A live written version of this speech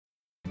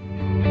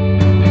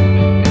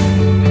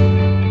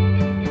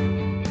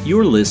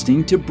You're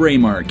listening to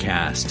Braemar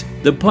Cast,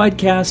 the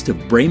podcast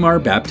of Braemar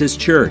Baptist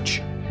Church,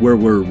 where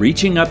we're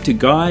reaching up to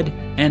God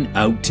and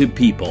out to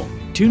people.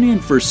 Tune in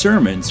for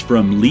sermons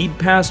from lead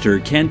pastor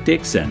Kent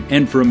Dixon,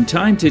 and from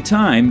time to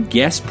time,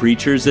 guest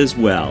preachers as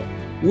well.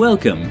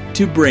 Welcome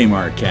to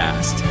Braemar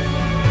Cast.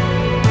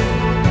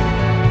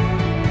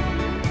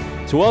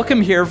 So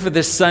welcome here for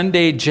this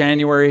Sunday,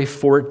 January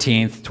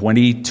 14th,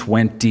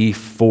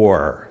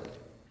 2024.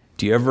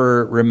 Do you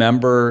ever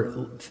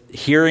remember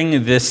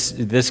hearing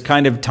this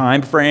kind of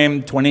time frame,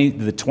 the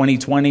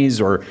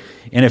 2020s, or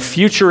in a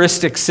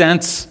futuristic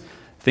sense,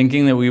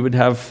 thinking that we would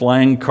have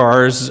flying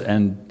cars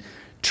and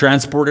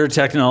transporter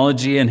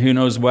technology and who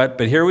knows what?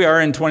 But here we are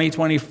in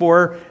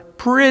 2024,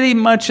 pretty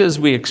much as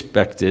we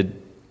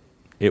expected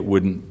it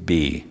wouldn't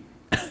be.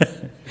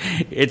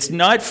 It's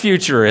not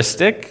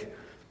futuristic,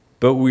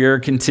 but we are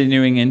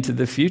continuing into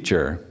the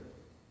future.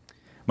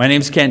 My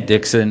name's Kent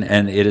Dixon,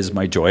 and it is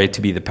my joy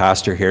to be the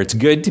pastor here. It's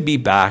good to be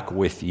back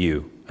with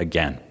you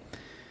again.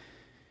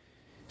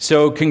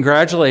 So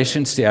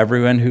congratulations to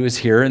everyone who is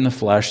here in the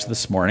flesh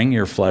this morning.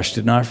 Your flesh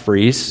did not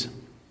freeze.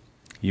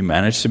 You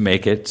managed to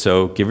make it,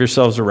 so give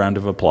yourselves a round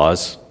of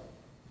applause.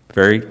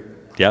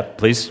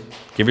 Please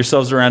give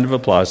yourselves a round of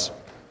applause.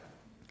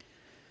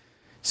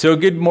 So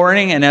good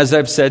morning, and as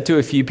I've said to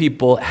a few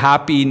people,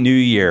 Happy New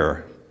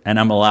Year. And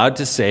I'm allowed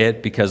to say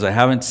it because I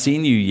haven't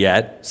seen you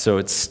yet, so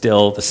it's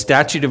still, the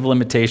statute of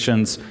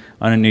limitations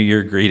on a New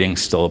Year greeting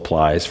still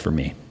applies for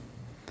me.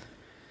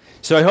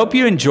 So I hope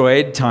you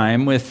enjoyed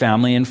time with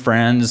family and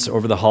friends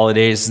over the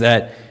holidays,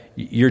 that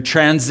your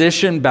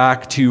transition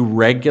back to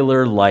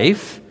regular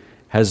life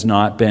has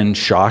not been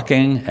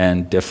shocking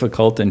and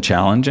difficult and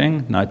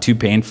challenging, not too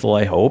painful,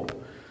 I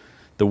hope.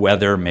 The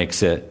weather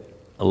makes it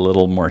a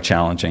little more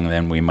challenging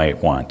than we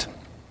might want.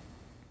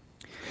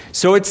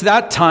 So it's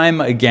that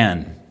time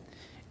again.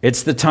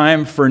 It's the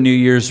time for New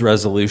Year's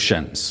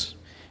resolutions,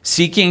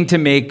 seeking to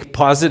make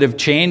positive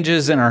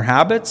changes in our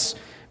habits,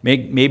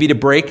 maybe to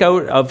break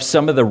out of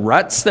some of the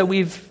ruts that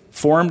we've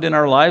formed in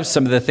our lives,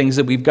 some of the things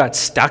that we've got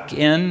stuck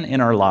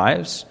in our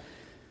lives.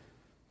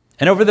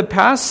 And over the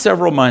past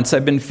several months,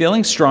 I've been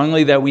feeling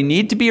strongly that we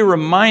need to be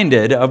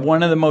reminded of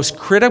one of the most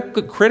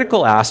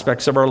critical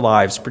aspects of our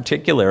lives,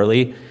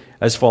 particularly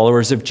as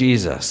followers of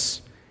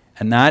Jesus,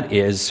 and that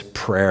is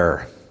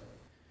prayer.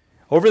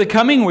 Over the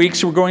coming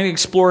weeks, we're going to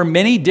explore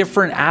many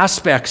different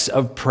aspects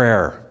of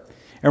prayer.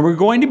 And we're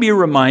going to be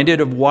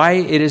reminded of why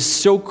it is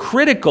so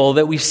critical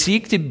that we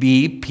seek to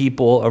be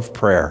people of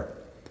prayer.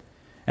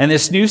 And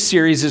this new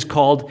series is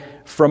called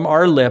From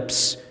Our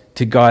Lips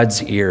to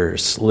God's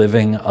Ears,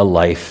 Living a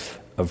Life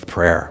of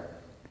Prayer.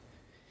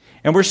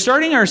 And we're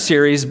starting our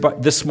series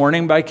this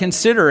morning by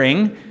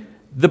considering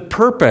the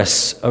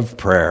purpose of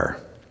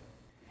prayer.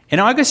 In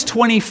August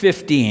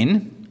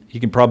 2015, you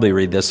can probably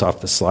read this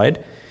off the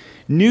slide,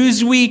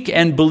 Newsweek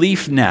and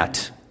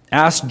BeliefNet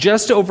asked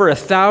just over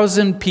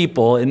 1,000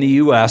 people in the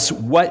U.S.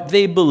 what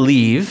they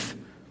believe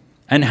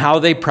and how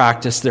they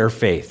practice their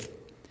faith.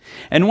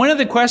 And one of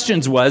the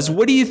questions was,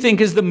 what do you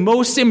think is the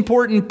most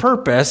important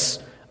purpose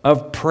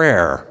of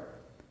prayer?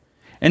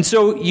 And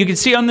so you can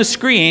see on the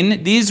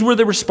screen, these were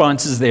the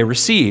responses they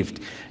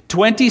received.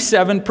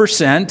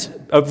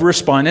 27% of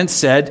respondents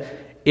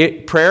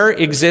said prayer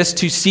exists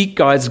to seek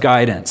God's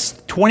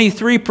guidance.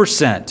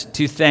 23%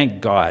 to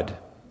thank God.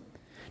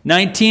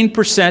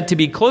 19% to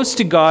be close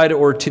to God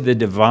or to the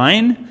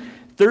divine,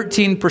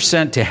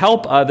 13% to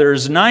help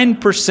others,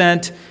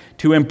 9%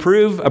 to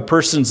improve a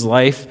person's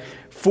life,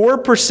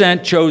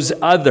 4% chose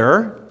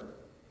other,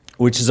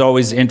 which is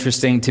always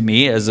interesting to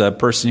me as a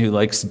person who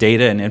likes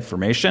data and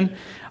information.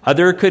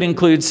 Other could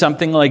include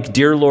something like,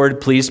 Dear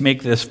Lord, please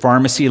make this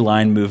pharmacy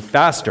line move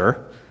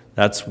faster.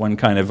 That's one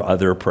kind of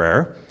other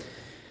prayer.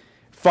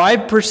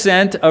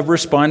 5% of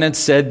respondents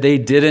said they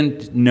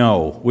didn't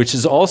know, which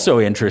is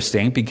also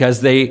interesting because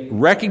they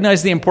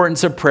recognized the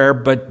importance of prayer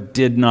but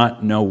did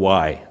not know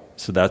why.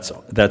 So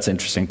that's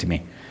interesting to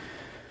me.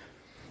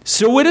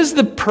 So what is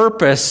the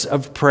purpose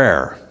of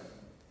prayer?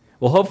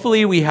 Well,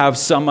 hopefully we have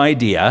some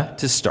idea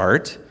to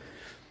start.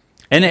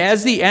 And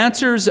as the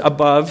answers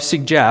above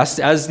suggest,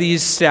 as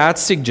these stats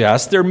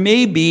suggest, there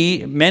may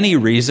be many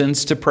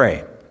reasons to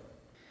pray.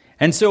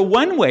 And so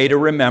one way to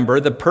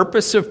remember the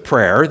purpose of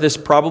prayer, this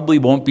probably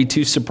won't be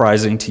too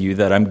surprising to you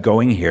that I'm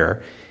going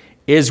here,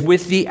 is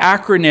with the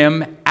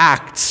acronym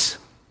ACTS,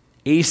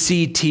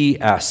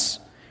 A-C-T-S,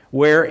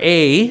 where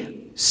A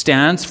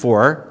stands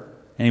for,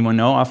 anyone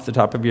know off the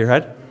top of your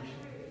head?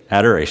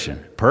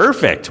 Adoration.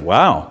 Perfect.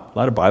 Wow. A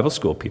lot of Bible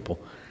school people.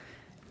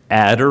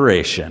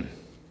 Adoration.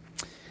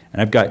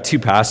 And I've got two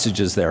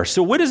passages there.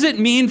 So what does it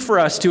mean for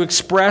us to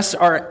express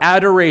our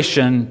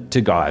adoration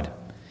to God?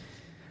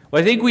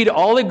 Well, I think we'd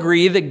all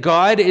agree that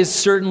God is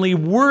certainly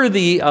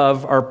worthy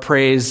of our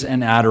praise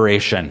and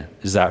adoration.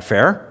 Is that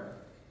fair?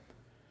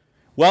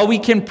 While we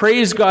can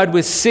praise God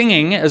with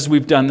singing, as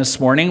we've done this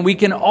morning, we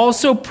can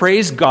also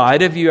praise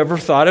God. Have you ever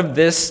thought of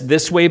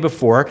this way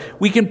before?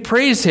 We can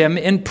praise Him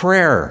in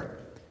prayer.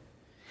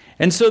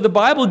 And so the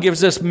Bible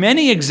gives us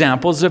many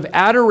examples of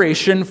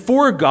adoration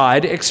for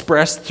God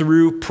expressed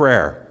through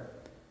prayer.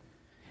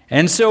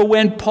 And so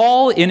when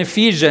Paul, in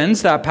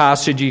Ephesians, that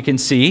passage you can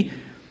see,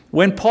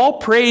 when Paul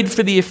prayed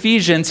for the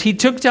Ephesians, he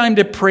took time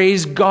to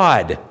praise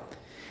God.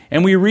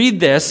 And we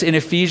read this in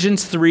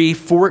Ephesians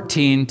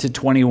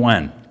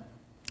 3:14-21.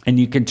 And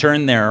you can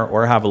turn there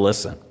or have a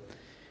listen.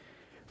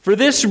 For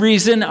this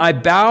reason, I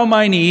bow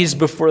my knees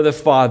before the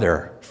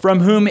Father, from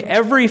whom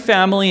every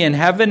family in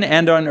heaven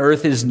and on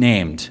earth is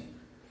named,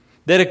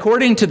 that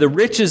according to the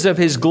riches of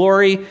his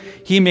glory,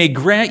 he may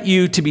grant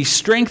you to be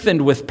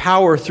strengthened with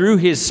power through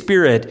his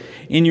Spirit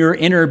in your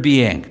inner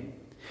being,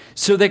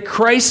 so that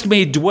Christ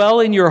may dwell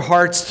in your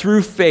hearts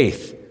through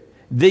faith,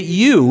 that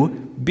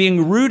you,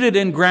 being rooted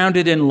and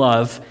grounded in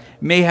love,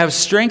 may have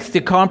strength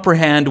to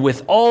comprehend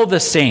with all the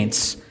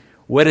saints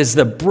what is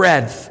the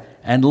breadth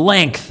and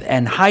length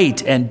and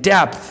height and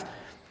depth,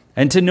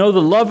 and to know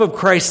the love of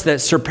Christ that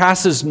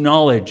surpasses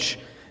knowledge,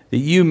 that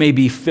you may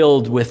be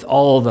filled with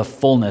all the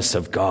fullness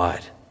of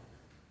God.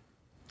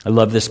 I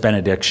love this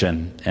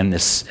benediction and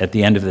this at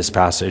the end of this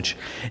passage.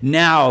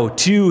 Now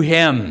to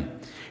him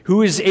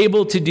who is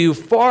able to do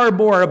far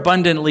more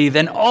abundantly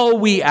than all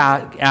we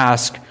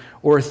ask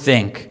or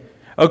think,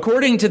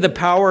 according to the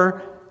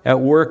power at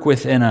work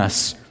within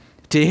us.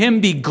 To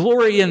him be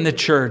glory in the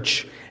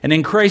church and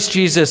in Christ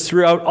Jesus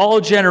throughout all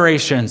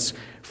generations,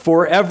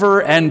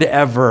 forever and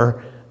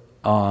ever.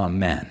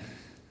 Amen.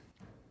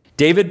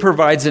 David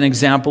provides an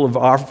example of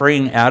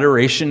offering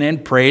adoration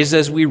and praise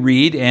as we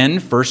read in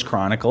 1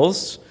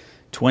 Chronicles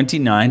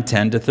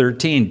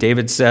 29:10-13.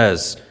 David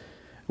says,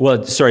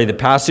 the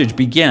passage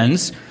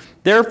begins,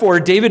 therefore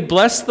David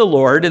blessed the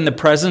Lord in the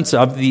presence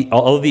of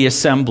all the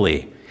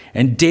assembly.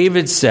 And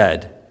David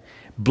said,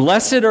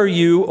 blessed are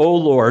you, O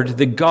Lord,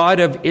 the God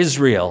of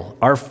Israel,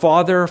 our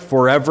Father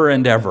forever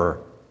and ever.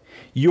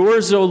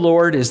 Yours, O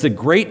Lord, is the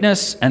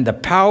greatness and the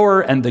power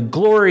and the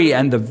glory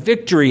and the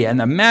victory and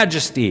the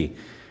majesty,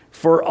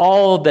 for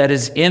all that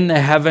is in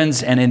the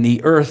heavens and in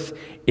the earth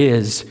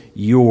is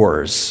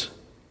yours.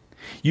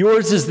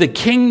 Yours is the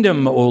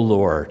kingdom, O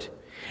Lord,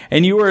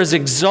 and you are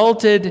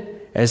exalted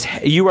as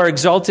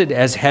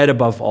head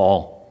above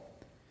all.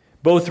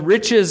 Both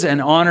riches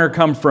and honor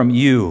come from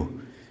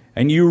you,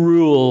 and you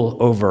rule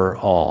over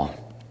all.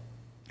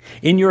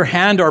 In your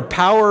hand are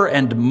power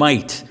and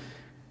might,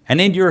 and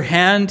in your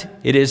hand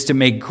it is to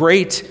make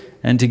great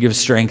and to give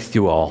strength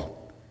to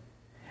all.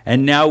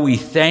 And now we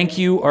thank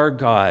you, our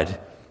God,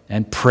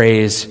 and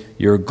praise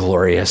your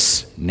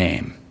glorious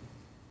name.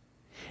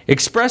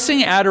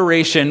 Expressing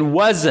adoration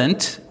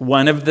wasn't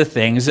one of the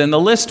things in the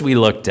list we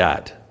looked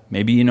at.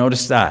 Maybe you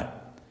noticed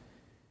that.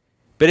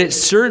 But it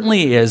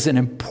certainly is an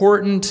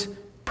important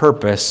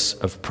purpose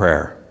of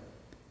prayer.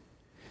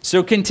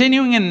 So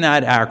continuing in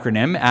that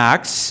acronym,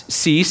 ACTS,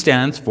 C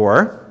stands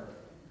for?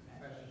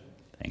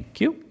 Thank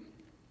you.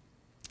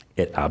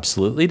 It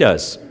absolutely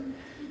does.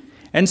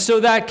 And so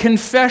that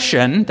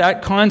confession,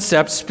 that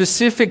concept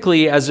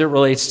specifically as it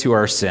relates to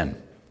our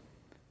sin.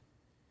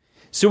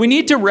 So we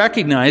need to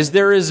recognize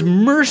there is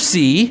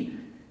mercy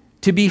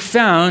to be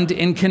found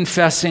in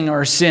confessing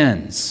our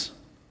sins.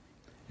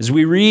 As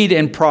we read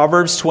in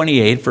Proverbs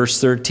 28, verse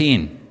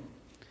 13,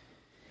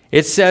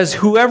 it says,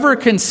 whoever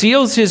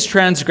conceals his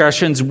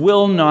transgressions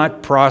will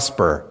not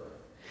prosper,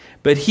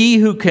 but he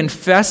who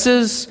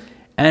confesses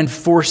and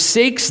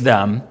forsakes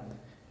them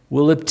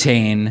will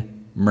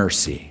obtain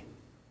mercy.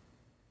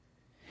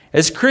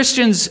 As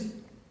Christians,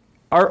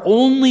 our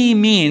only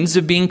means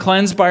of being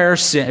cleansed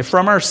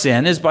from our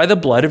sin is by the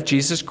blood of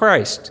Jesus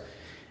Christ.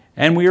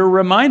 And we are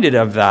reminded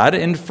of that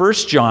in 1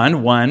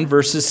 John 1,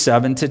 verses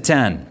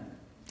 7-10.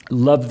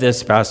 Love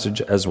this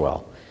passage as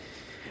well.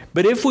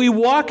 But if we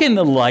walk in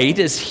the light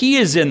as he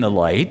is in the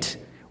light,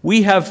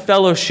 we have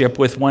fellowship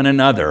with one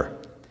another.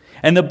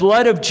 And the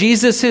blood of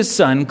Jesus, his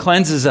Son,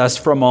 cleanses us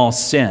from all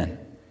sin.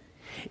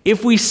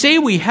 If we say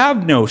we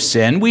have no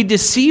sin, we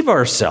deceive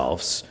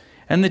ourselves,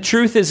 and the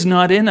truth is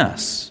not in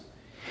us.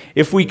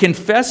 If we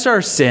confess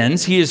our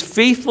sins, he is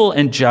faithful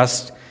and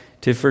just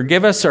to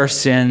forgive us our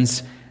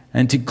sins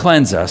and to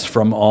cleanse us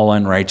from all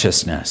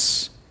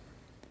unrighteousness.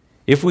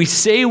 If we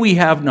say we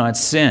have not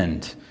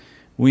sinned,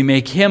 we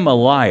make him a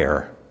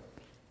liar,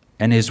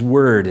 and his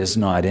word is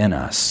not in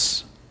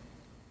us.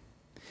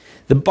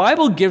 The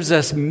Bible gives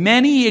us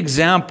many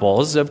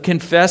examples of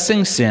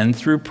confessing sin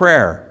through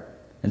prayer,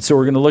 and so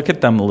we're going to look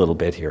at them a little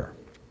bit here.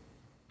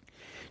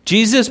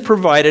 Jesus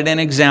provided an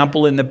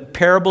example in the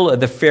parable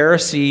of the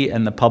Pharisee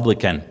and the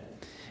publican.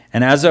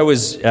 And as I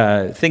was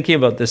thinking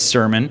about this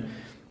sermon,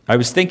 I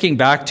was thinking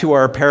back to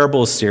our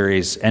parables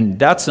series, and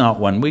that's not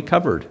one we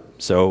covered.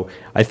 So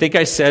I think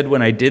I said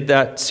when I did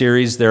that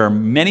series, there are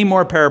many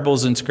more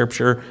parables in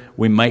Scripture.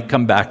 We might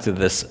come back to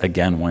this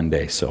again one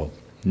day. So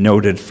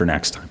noted for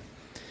next time.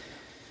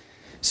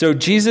 So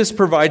Jesus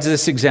provides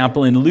this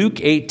example in Luke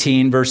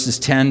 18, verses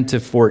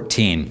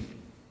 10-14.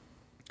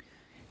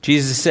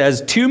 Jesus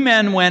says, 2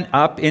 men went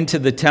up into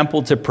the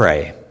temple to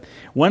pray,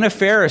 one a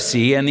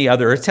Pharisee and the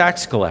other a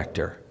tax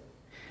collector.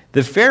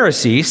 The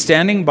Pharisee,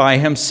 standing by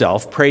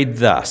himself, prayed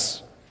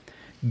thus,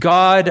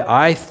 God,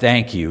 I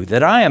thank you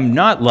that I am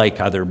not like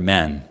other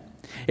men,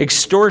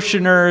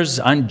 extortioners,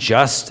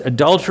 unjust,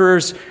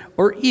 adulterers,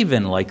 or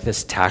even like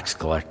this tax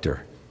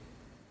collector.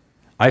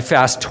 I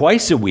fast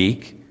twice a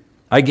week.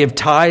 I give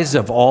tithes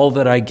of all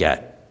that I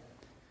get."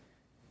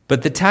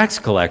 But the tax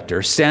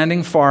collector,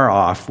 standing far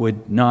off,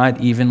 would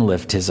not even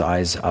lift his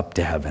eyes up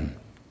to heaven.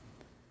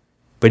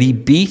 But he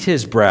beat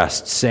his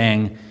breast,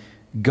 saying,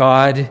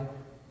 "God,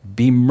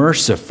 be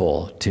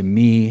merciful to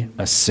me,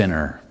 a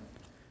sinner."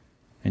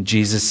 And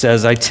Jesus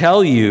says, "I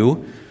tell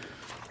you,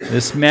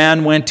 this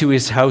man went to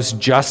his house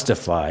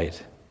justified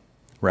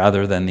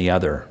rather than the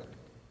other.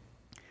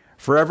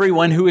 For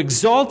everyone who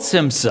exalts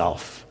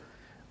himself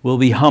will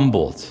be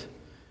humbled,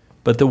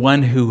 but the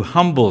one who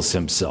humbles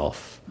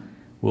himself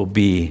will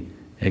be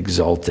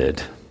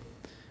exalted."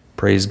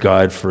 Praise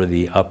God for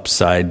the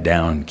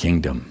upside-down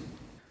kingdom.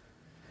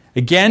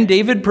 Again,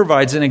 David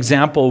provides an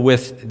example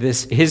with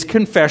his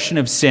confession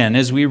of sin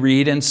as we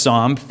read in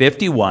Psalm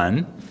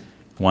 51,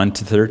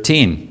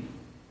 1-13.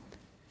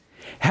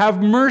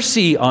 "Have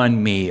mercy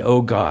on me,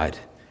 O God,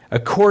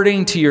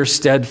 according to your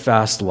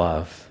steadfast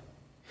love.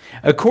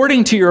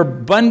 According to your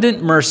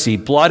abundant mercy,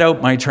 blot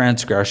out my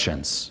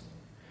transgressions.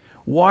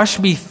 Wash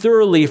me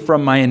thoroughly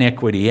from my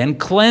iniquity and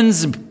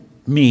cleanse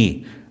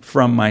me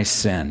from my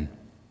sin.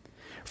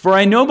 For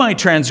I know my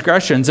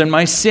transgressions, and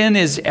my sin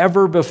is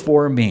ever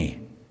before me.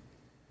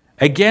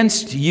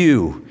 Against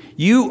you,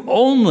 you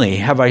only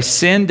have I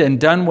sinned and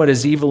done what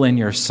is evil in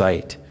your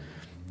sight,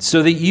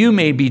 so that you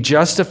may be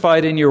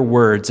justified in your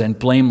words and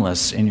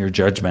blameless in your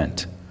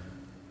judgment.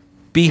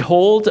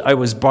 Behold, I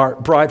was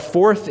brought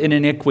forth in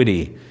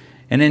iniquity,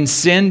 and in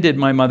sin did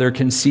my mother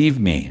conceive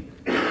me.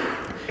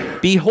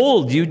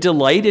 Behold, you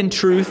delight in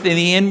truth in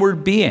the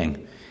inward being,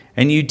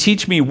 and you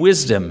teach me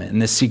wisdom in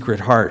the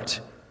secret heart.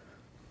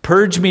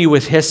 Purge me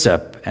with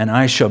hyssop, and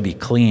I shall be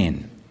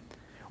clean.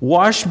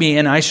 Wash me,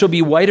 and I shall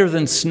be whiter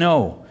than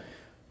snow.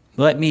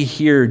 Let me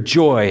hear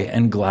joy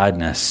and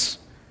gladness.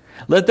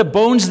 Let the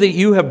bones that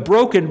you have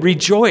broken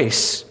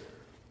rejoice.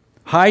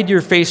 Hide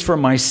your face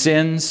from my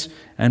sins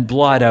and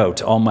blot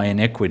out all my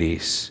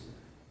iniquities."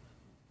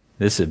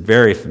 This is a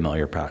very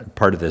familiar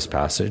part of this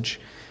passage.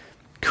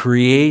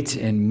 "Create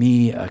in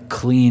me a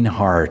clean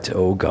heart,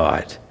 O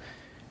God,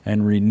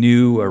 and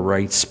renew a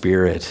right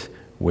spirit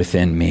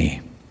within me.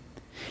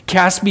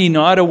 Cast me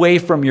not away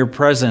from your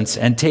presence,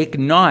 and take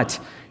not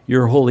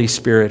your Holy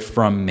Spirit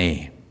from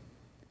me.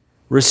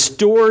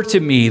 Restore to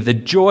me the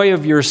joy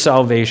of your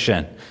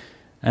salvation,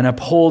 and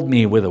uphold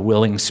me with a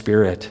willing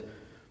spirit.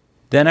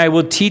 Then I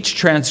will teach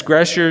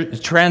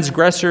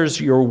transgressors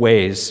your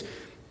ways,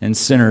 and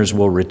sinners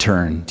will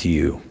return to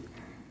you."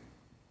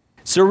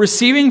 So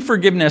receiving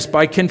forgiveness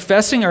by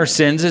confessing our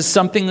sins is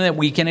something that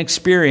we can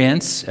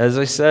experience, as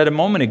I said a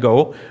moment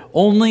ago,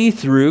 only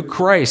through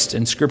Christ,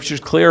 and Scripture's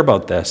clear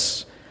about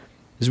this.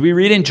 As we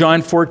read in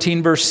John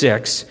 14, verse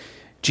 6,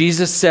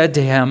 Jesus said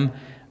to him,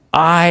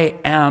 "I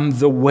am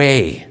the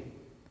way,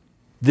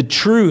 the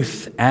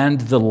truth,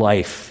 and the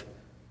life.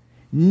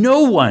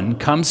 No one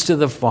comes to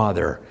the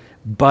Father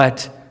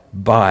but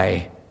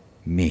by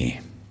me."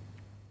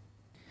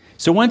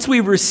 So once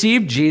we've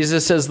received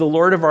Jesus as the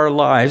Lord of our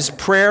lives,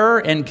 prayer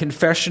and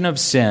confession of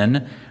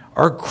sin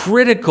are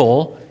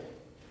critical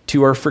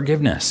to our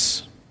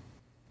forgiveness.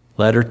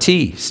 Letter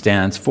T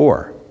stands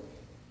for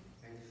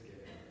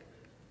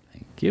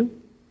Thank you.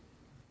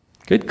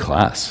 Good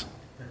class.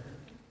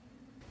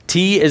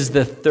 T is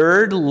the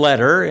third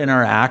letter in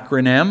our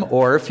acronym,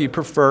 or if you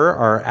prefer,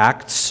 our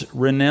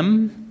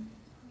acts-ronym,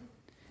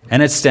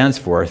 and it stands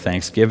for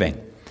thanksgiving.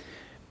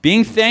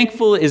 Being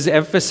thankful is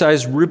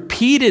emphasized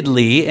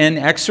repeatedly in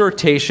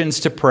exhortations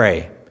to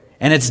pray,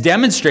 and it's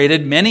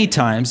demonstrated many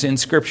times in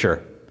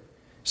Scripture.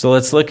 So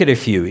let's look at a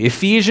few.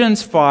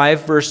 Ephesians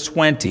 5, verse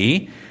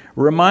 20,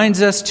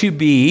 reminds us to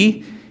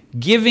be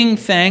giving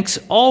thanks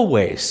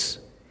always,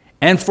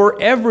 and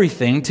for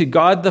everything to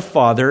God the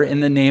Father in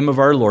the name of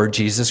our Lord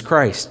Jesus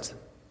Christ.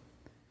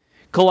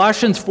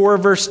 Colossians 4,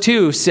 verse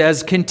 2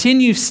 says,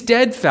 "Continue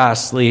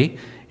steadfastly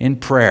in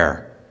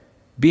prayer,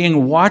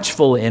 being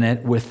watchful in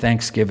it with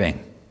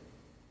thanksgiving."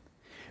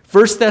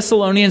 1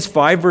 Thessalonians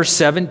 5, verse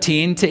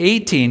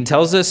 17-18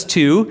 tells us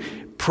to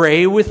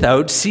pray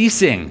without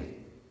ceasing,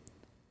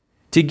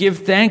 to give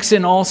thanks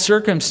in all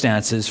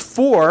circumstances.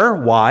 For,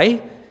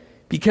 why?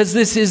 Because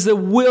this is the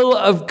will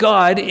of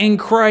God in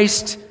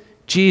Christ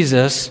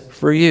Jesus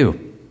for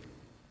you.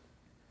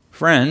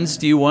 Friends,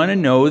 do you want to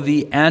know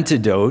the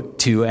antidote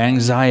to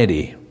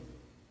anxiety?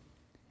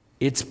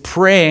 It's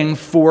praying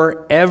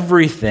for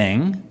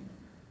everything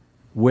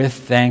with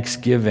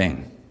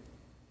thanksgiving,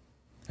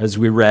 as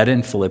we read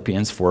in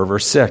Philippians 4,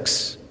 verse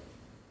 6.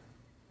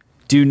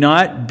 Do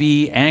not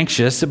be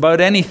anxious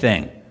about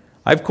anything.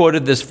 I've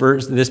quoted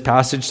this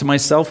passage to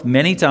myself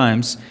many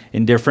times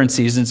in different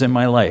seasons in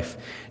my life.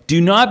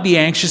 Do not be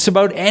anxious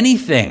about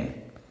anything,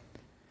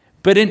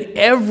 but in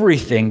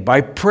everything,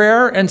 by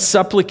prayer and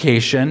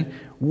supplication,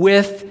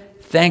 with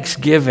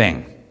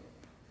thanksgiving,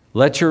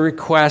 let your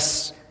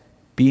requests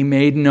be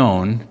made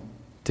known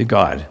to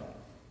God.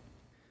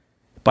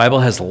 The Bible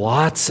has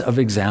lots of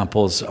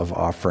examples of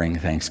offering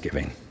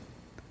thanksgiving.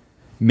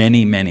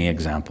 Many, many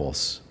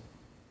examples.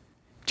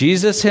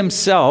 Jesus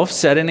himself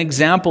set an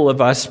example of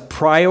us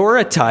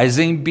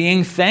prioritizing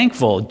being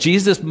thankful.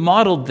 Jesus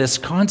modeled this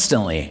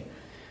constantly.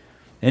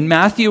 In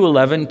Matthew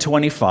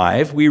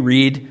 11:25, we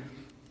read,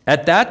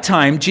 "At that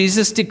time,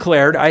 Jesus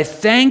declared, 'I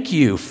thank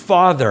you,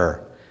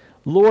 Father,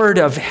 Lord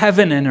of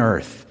heaven and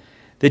earth,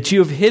 that you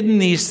have hidden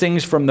these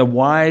things from the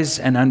wise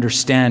and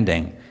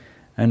understanding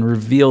and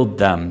revealed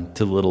them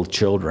to little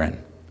children.'"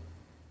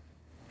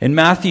 In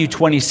Matthew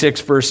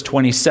 26, verse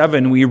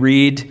 27, we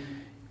read,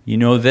 you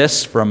know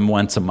this from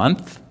once a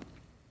month,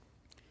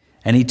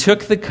 "And he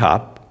took the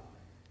cup,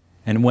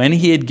 and when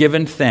he had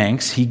given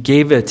thanks, he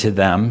gave it to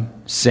them,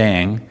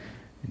 saying,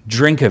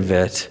 'Drink of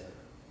it,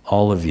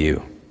 all of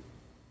you.'"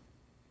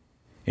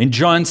 In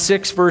John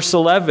 6, verse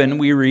 11,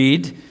 we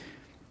read,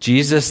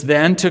 "Jesus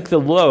then took the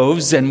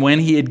loaves, and when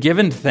he had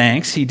given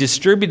thanks, he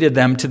distributed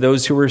them to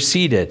those who were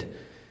seated.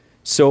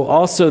 So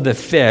also the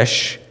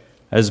fish,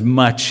 as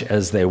much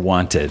as they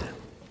wanted."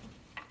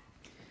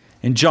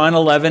 In John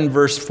 11,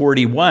 verse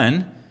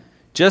 41,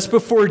 just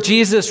before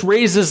Jesus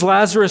raises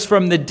Lazarus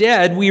from the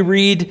dead, we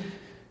read,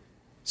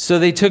 "So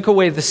they took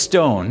away the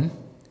stone,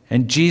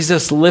 and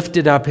Jesus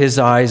lifted up his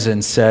eyes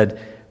and said,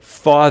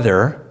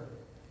 'Father,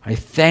 I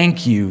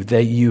thank you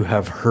that you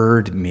have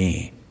heard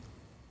me.'"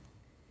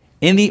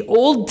 In the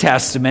Old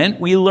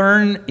Testament, we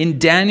learn in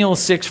Daniel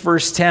 6,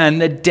 verse 10,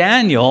 that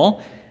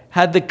Daniel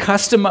had the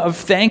custom of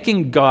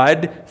thanking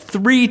God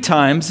 3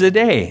 times a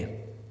day.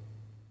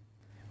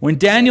 When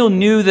Daniel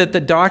knew that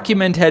the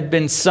document had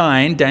been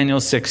signed, Daniel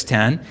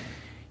 6:10,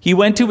 he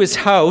went to his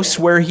house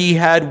where he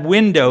had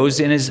windows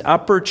in his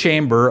upper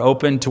chamber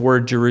open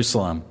toward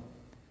Jerusalem.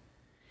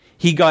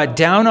 He got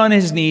down on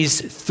his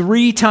knees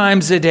 3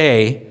 times a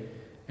day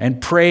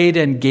and prayed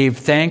and gave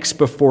thanks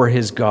before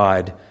his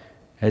God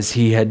as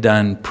he had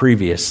done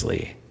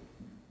previously.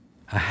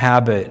 A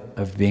habit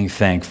of being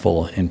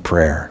thankful in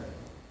prayer.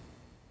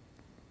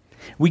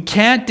 We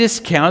can't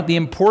discount the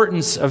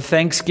importance of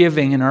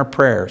thanksgiving in our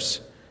prayers,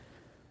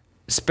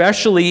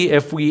 especially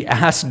if we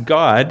ask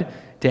God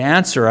to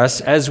answer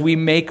us as we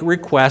make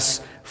requests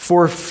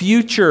for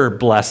future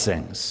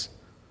blessings.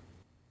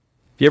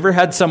 Have you ever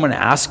had someone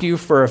ask you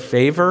for a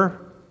favor,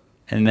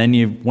 and then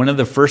one of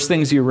the first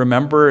things you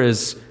remember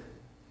is,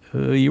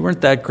 you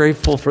weren't that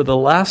grateful for the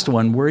last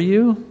one, were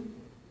you?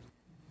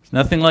 It's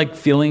nothing like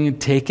feeling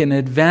taken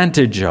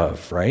advantage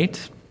of, right?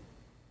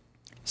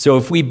 So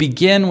if we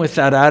begin with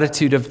that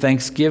attitude of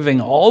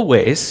thanksgiving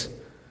always,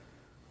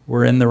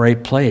 we're in the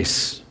right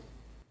place.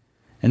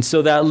 And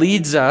so that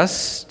leads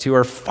us to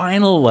our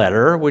final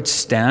letter, which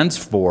stands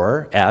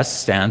for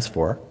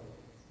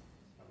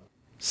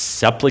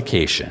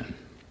supplication.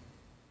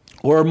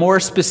 Or more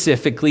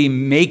specifically,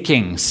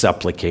 making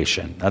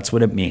supplication. That's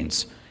what it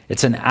means.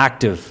 It's an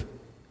active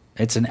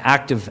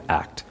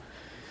act.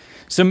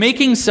 So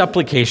making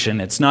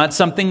supplication, it's not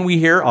something we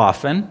hear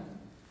often.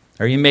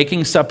 Are you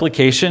making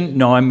supplication?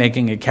 No, I'm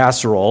making a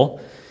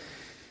casserole.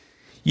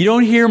 You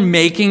don't hear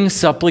making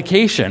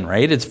supplication,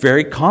 right? It's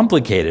very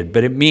complicated,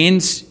 but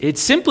it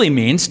simply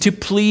means to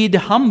plead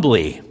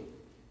humbly.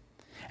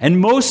 And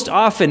most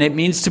often it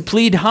means to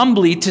plead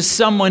humbly to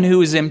someone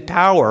who is in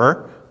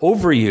power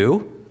over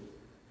you,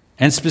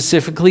 and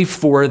specifically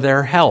for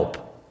their help.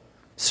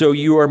 So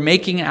you are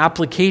making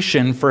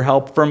application for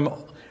help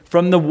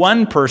from the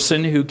one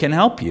person who can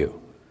help you.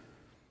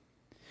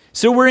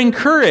 So we're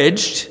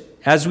encouraged,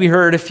 as we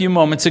heard a few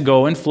moments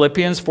ago in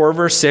Philippians 4,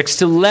 verse 6,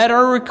 to let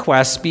our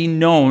requests be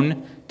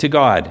known to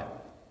God.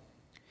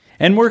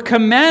 And we're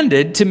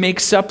commanded to make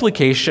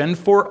supplication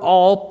for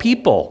all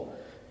people,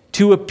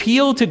 to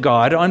appeal to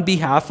God on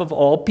behalf of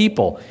all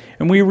people.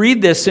 And we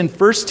read this in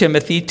 1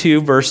 Timothy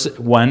 2, verse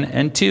 1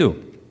 and 2.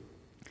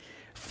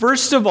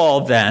 "First of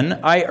all, then,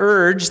 I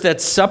urge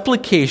that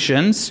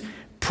supplications,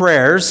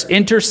 prayers,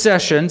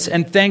 intercessions,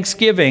 and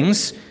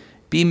thanksgivings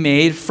be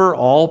made for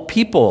all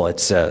people," it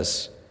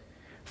says,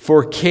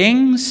 "for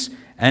kings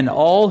and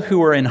all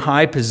who are in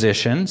high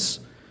positions,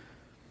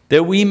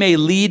 that we may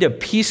lead a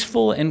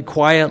peaceful and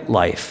quiet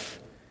life,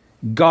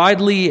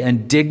 godly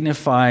and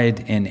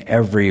dignified in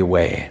every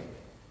way."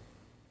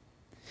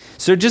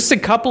 So just a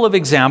couple of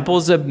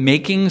examples of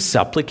making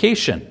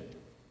supplication.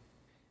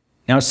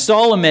 Now,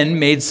 Solomon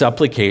made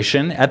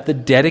supplication at the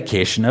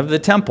dedication of the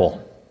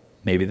temple.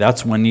 Maybe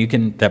that's one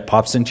that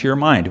pops into your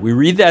mind. We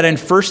read that in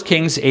 1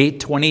 Kings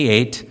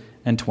 8:28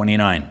 and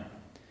 29.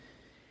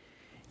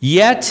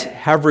 "Yet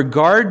have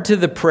regard to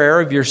the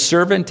prayer of your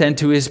servant and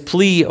to his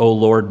plea, O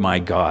Lord my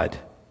God,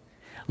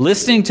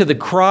 listening to the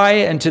cry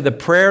and to the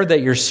prayer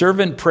that your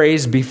servant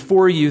prays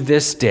before you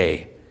this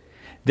day,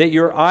 that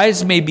your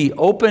eyes may be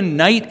open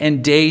night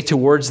and day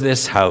towards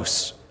this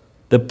house,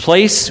 the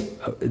place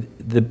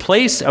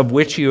of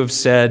which you have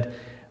said,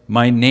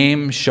 my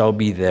name shall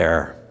be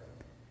there,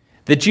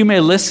 that you may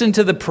listen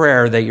to the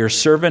prayer that your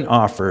servant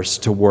offers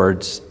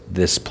towards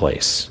this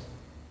place."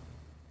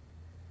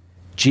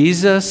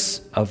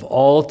 Jesus, of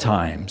all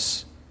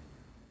times,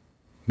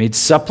 made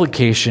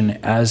supplication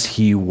as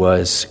he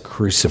was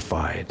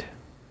crucified.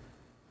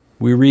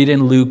 We read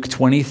in Luke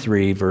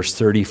 23, verse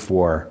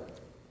 34,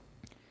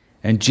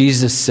 "And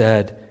Jesus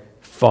said,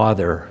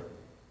 Father,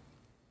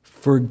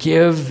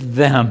 forgive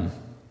them,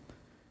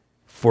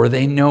 for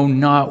they know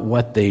not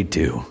what they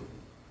do.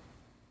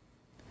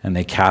 And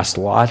they cast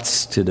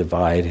lots to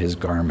divide his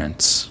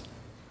garments.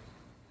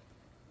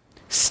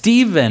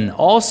 Stephen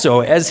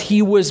also, as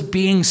he was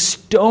being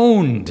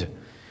stoned,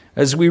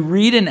 as we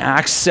read in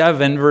Acts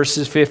 7,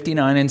 verses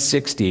 59 and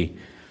 60,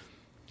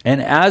 and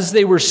as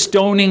they were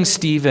stoning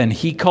Stephen,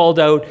 he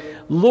called out,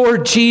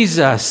 Lord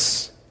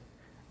Jesus,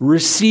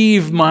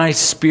 receive my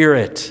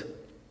spirit.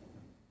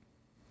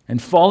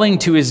 And falling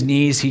to his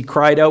knees, he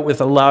cried out with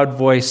a loud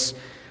voice,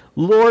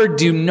 Lord,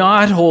 do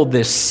not hold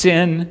this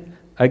sin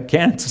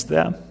against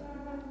them.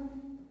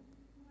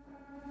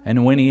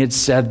 And when he had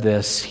said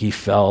this, he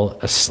fell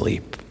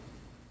asleep.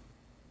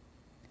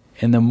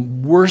 In the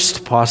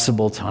worst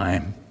possible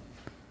time,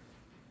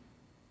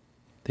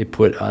 they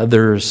put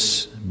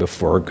others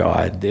before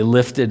God. They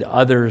lifted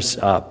others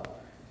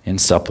up in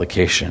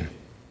supplication.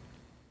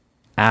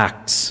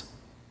 Acts.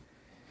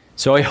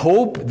 So I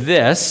hope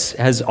this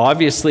has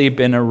obviously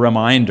been a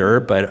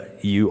reminder,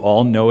 but you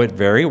all know it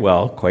very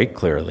well, quite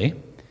clearly.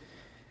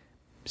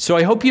 So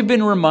I hope you've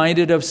been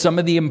reminded of some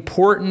of the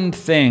important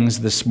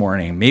things this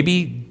morning,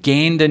 maybe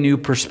gained a new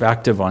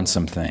perspective on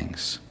some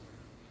things.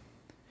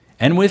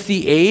 And with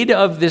the aid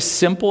of this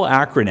simple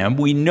acronym,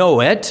 we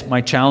know it.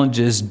 My challenge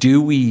is,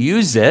 do we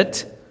use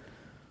it?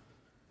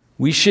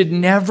 We should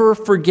never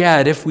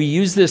forget, if we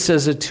use this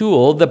as a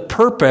tool, the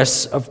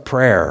purpose of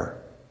prayer,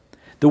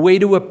 the way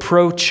to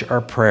approach our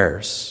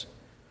prayers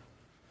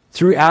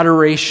through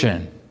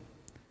adoration,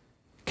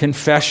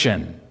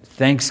 confession,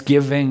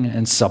 thanksgiving,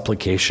 and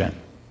supplication.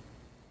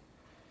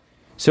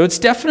 So it's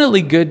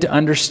definitely good to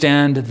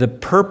understand the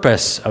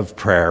purpose of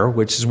prayer,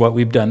 which is what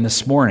we've done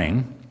this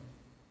morning.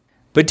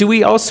 But do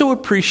we also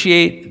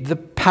appreciate the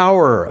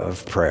power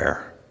of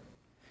prayer?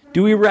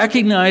 Do we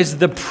recognize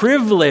the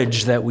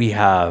privilege that we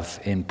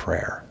have in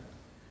prayer?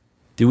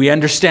 Do we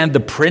understand the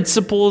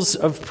principles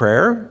of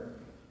prayer?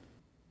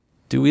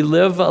 Do we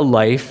live a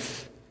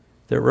life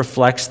that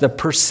reflects the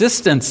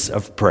persistence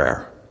of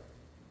prayer?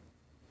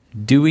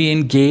 Do we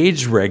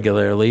engage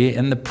regularly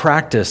in the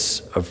practice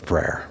of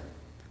prayer?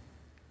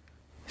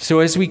 So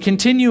as we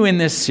continue in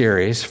this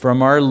series,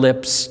 From Our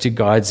Lips to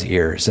God's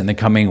Ears, in the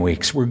coming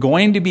weeks, we're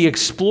going to be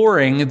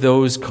exploring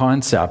those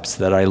concepts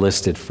that I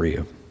listed for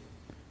you.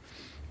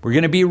 We're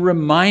going to be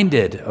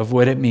reminded of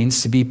what it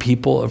means to be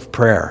people of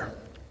prayer.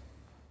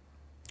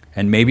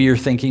 And maybe you're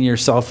thinking to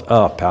yourself,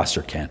 oh,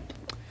 Pastor Kent,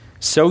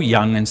 so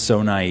young and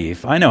so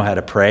naive. I know how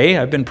to pray.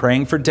 I've been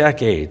praying for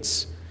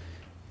decades.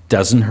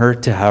 Doesn't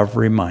hurt to have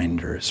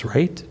reminders,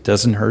 right?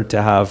 Doesn't hurt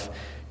to have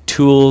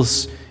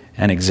tools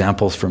and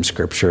examples from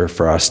Scripture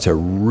for us to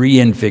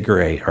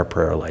reinvigorate our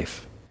prayer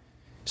life.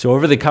 So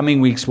over the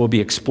coming weeks, we'll be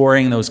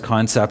exploring those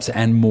concepts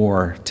and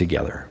more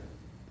together.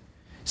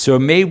 So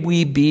may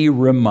we be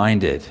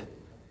reminded,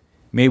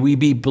 may we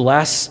be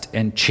blessed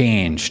and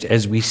changed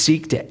as we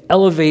seek to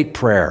elevate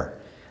prayer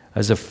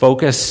as a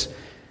focus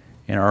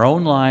in our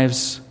own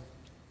lives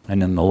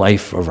and in the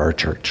life of our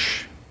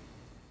church.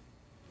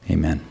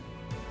 Amen.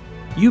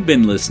 You've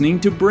been listening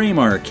to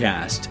Braemar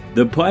Cast,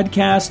 the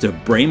podcast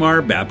of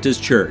Braemar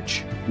Baptist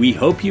Church. We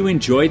hope you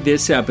enjoyed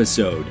this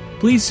episode.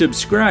 Please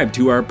subscribe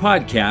to our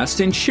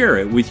podcast and share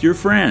it with your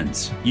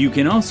friends. You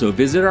can also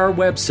visit our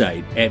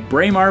website at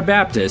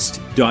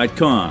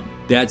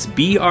braemarbaptist.com. That's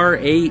BRAEMAR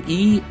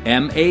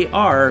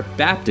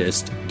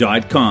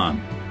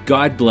Baptist.com.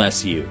 God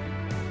bless you.